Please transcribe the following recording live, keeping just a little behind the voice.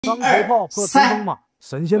当头炮破屏风马，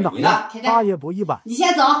神仙打架，大爷不一般。你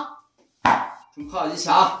先走。中炮一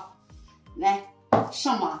抢，来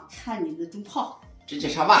上马，看你的中炮。直接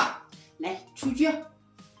上马。来出局。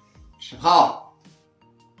吃炮。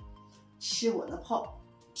吃我的炮，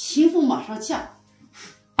屏风马上下。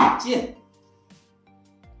进。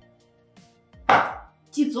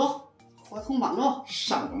进左，活通马路。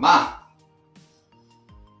上个马。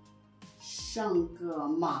上个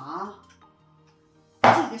马。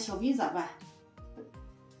这个小兵咋办？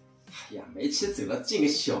哎呀，没棋走了，进个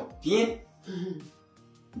小兵。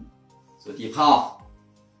做地炮。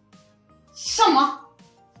上马。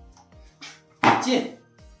进。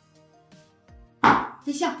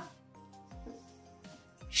飞象。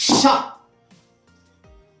上。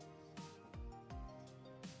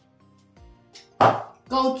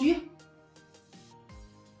高车。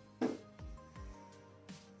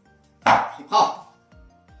黑炮。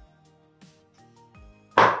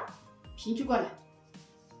平车过来。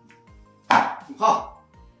红炮。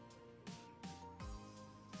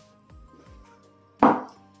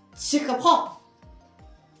七个炮。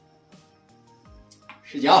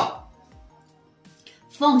失角。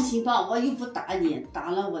放心吧，我又不打你，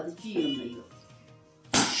打了我的局也没有。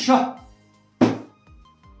上。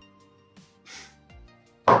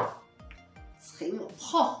踩我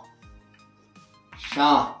炮。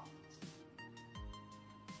上。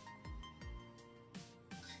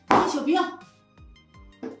进小兵。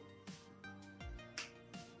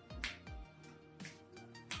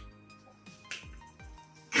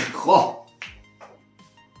好。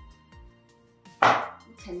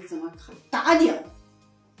你看你怎么看？打你。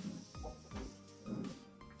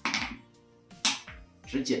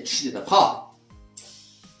直接吃你的炮。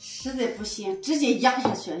实在不行，直接压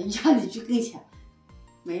下去，压你就跟前。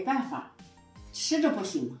没办法，吃着不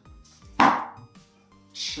行吗？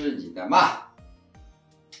吃你的马。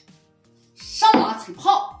上马踩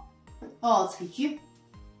炮。哦，踩车。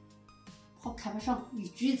炮开不上，有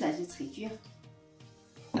车咱就踩车。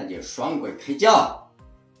那就双轨开将。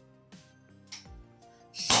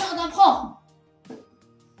上大炮。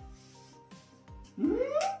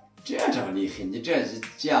这招厉害，你这一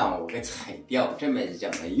将我给踩掉，这么一将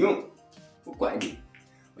没用，不管你，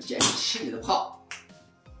我先吃你的炮。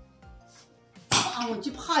怕我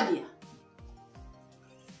就怕你。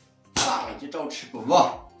怕我就照吃不误。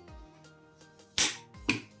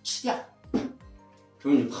吃掉。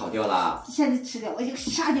终于跑掉了。现在吃掉，我就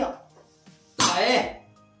杀掉。哎，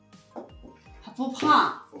还不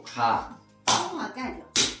怕？不怕。不怕干掉。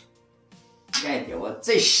干掉我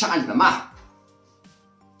再杀你的马。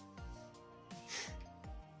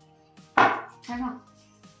开上。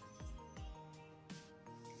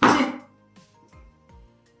进。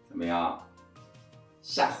怎么样？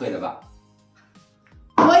吓坏了吧？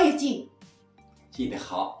我也进。进得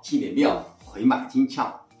好，进得妙，回马金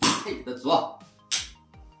枪，配得足。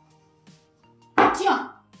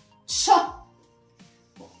将。上。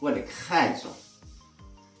我过来看住，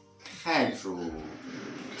看住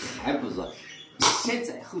还不如先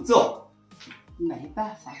斩后奏。没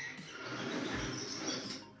办法。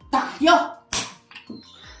打掉。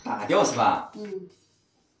打掉是吧？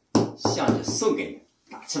象棋送给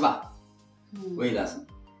你，打去吧。为了什么？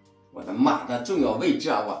我的马的重要位置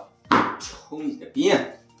啊，我冲你的兵。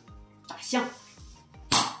打象。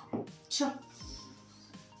吃。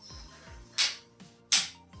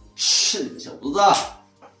吃你的小犊子。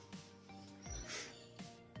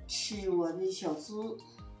吃我的小猪。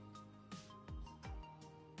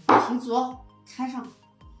平左，开上，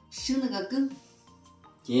生那个根。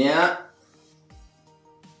进。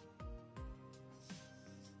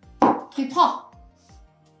推炮。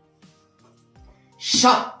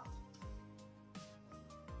上。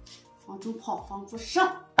防中炮，防住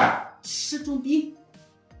上。吃中兵。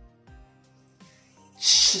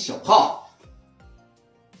吃小炮。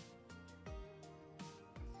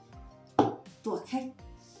躲开。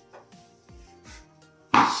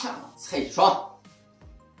上菜双。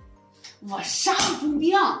我杀中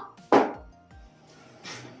兵。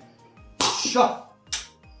上。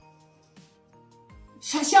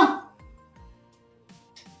杀象。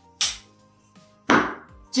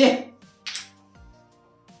进。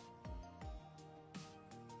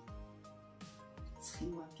踩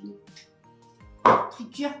我兵。推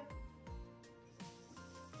车。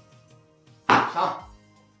上。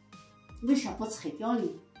为啥不踩掉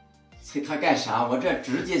你？踩他干啥？我这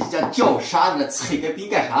直接就叫杀的，踩个兵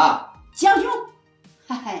干啥？将军。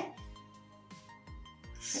嗨嗨。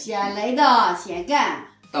先来的先干。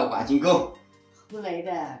倒挂进攻。后来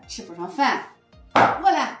的吃不上饭。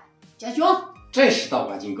过来，将军。这是倒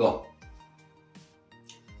挂进攻。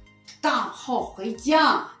大炮回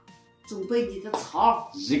家，准备你的草。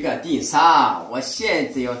一个定3，我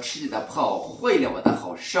现在要吃你的炮，毁了我的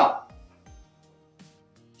好事。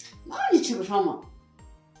那你吃不上吗？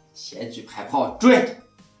先举牌炮追，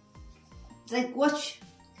再过去。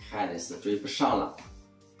看的是追不上了，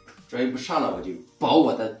我就保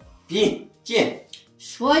我的兵进。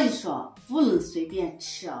所以说不能随便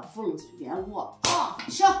吃，不能随便握啊！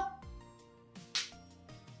吃。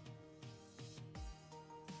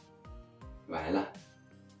完了，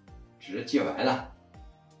直接完了，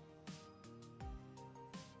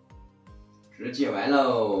直接完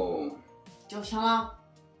喽！交枪了。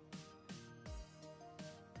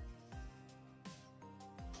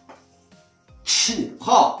吃你的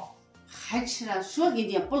炮！还吃了？说给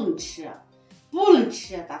你不能吃，不能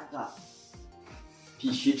吃，大哥。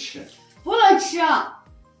必须吃！不能吃！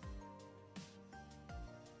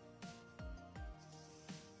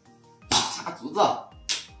杀卒子！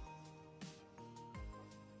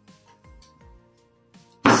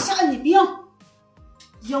杀你兵！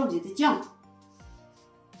要你的将！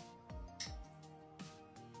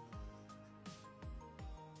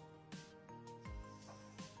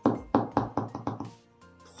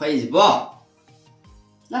退一步！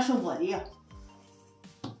那是我的呀。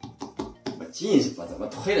我进一步，怎么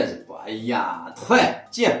退了一步？哎呀，退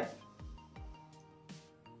进！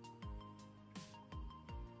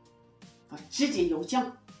我直接有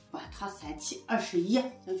将，把他3七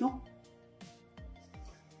21，将军。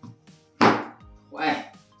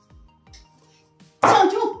喂，将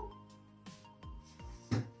军。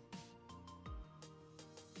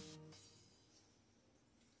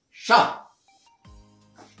上！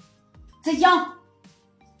再将。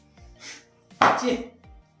进！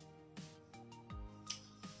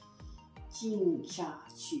进下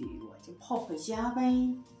去，我就跑回家呗。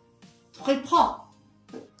退炮。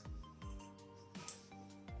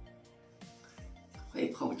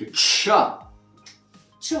退炮我就吃，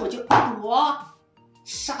吃我就躲，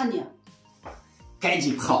杀你。赶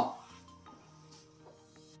紧跑！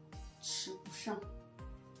吃不上。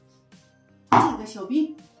这个小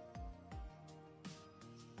兵。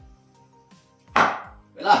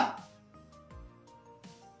回来！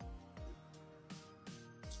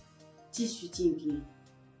继续进兵。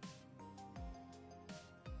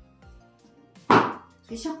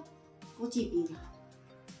退下，不进兵了。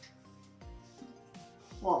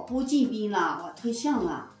我不进兵了，我退向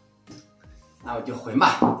了。那我就回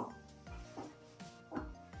马。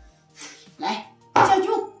来，将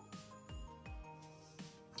军。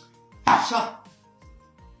上！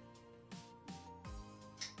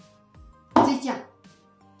再将。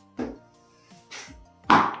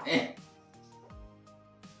哎，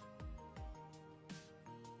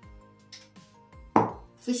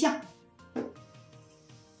飞下。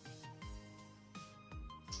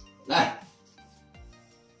来，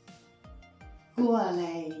过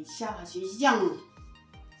来下去将。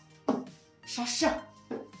杀士。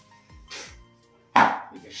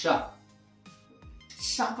一个上，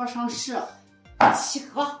杀不上士，齐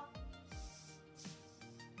合。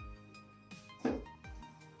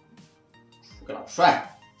出个老帅。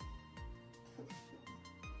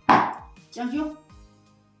将军。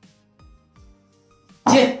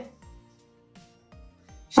进！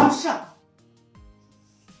上士。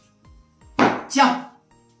将！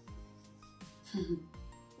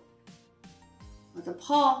我的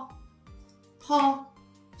炮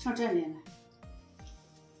上这里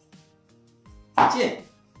来。进！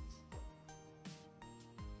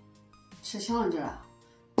吃香这啊，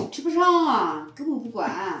吃不上啊，根本不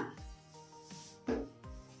管。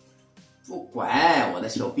不管，我的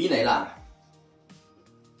小兵来了。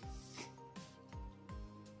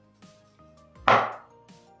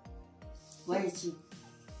我也进。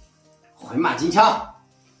回马金枪！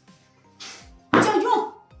将军。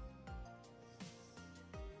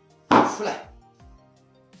出来！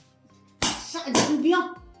杀你中兵！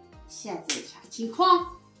现在啥情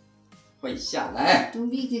况？会下来！中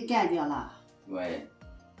兵给干掉了。喂，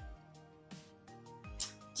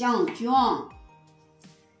将军。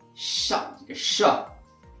上一个射！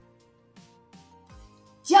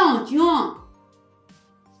将军。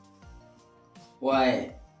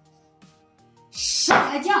喂，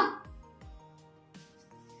杀将。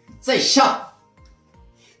再上！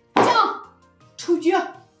将。出局。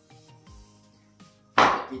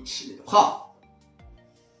给吃你的炮！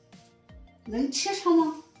能吃上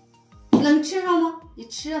吗？能吃上吗？你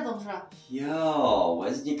吃的都是。哟，我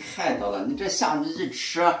已经看到了，你这下去一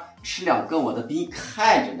吃2个，我的兵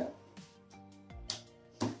看着呢。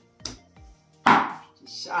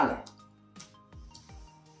下来！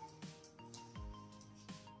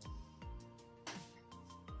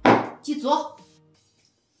记住，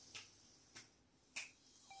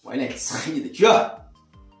回来踩你的脚。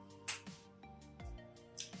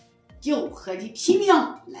就和你拼命，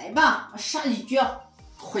来吧，我上一局。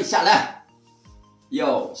退下来。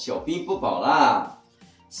哟，小兵不保了。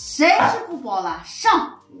谁是不保了？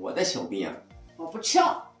上。我的小兵啊。我不吃，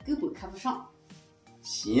根本看不上。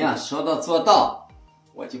行啊，说到做到，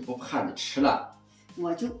我就不怕你吃了。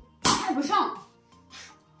我就看不上。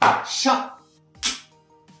上。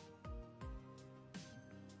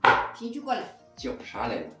平局过来。叫啥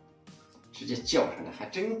来了？直接叫上来，还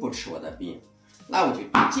真不吃我的兵。那我就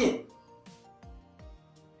进。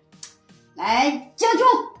来，将军。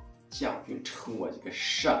将军抽我这个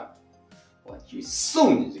射，我就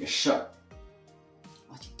送你这个射。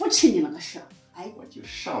我就不吃你那个射。哎，我就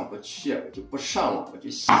上不去，我就不上了，我就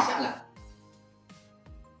下来。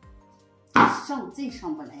上再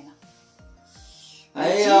上不来了。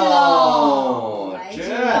哎呦，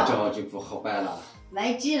这招就不好办了。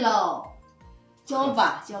来劲喽！教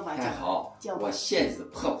吧，教吧，还好，我现在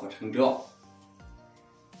破釜沉舟，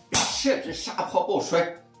设置沙炮爆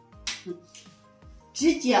摔，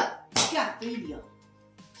直接干飞你。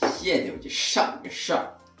现在我就上个射，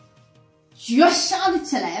绝杀的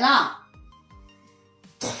起来了。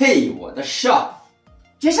退我的射，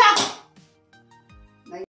绝杀。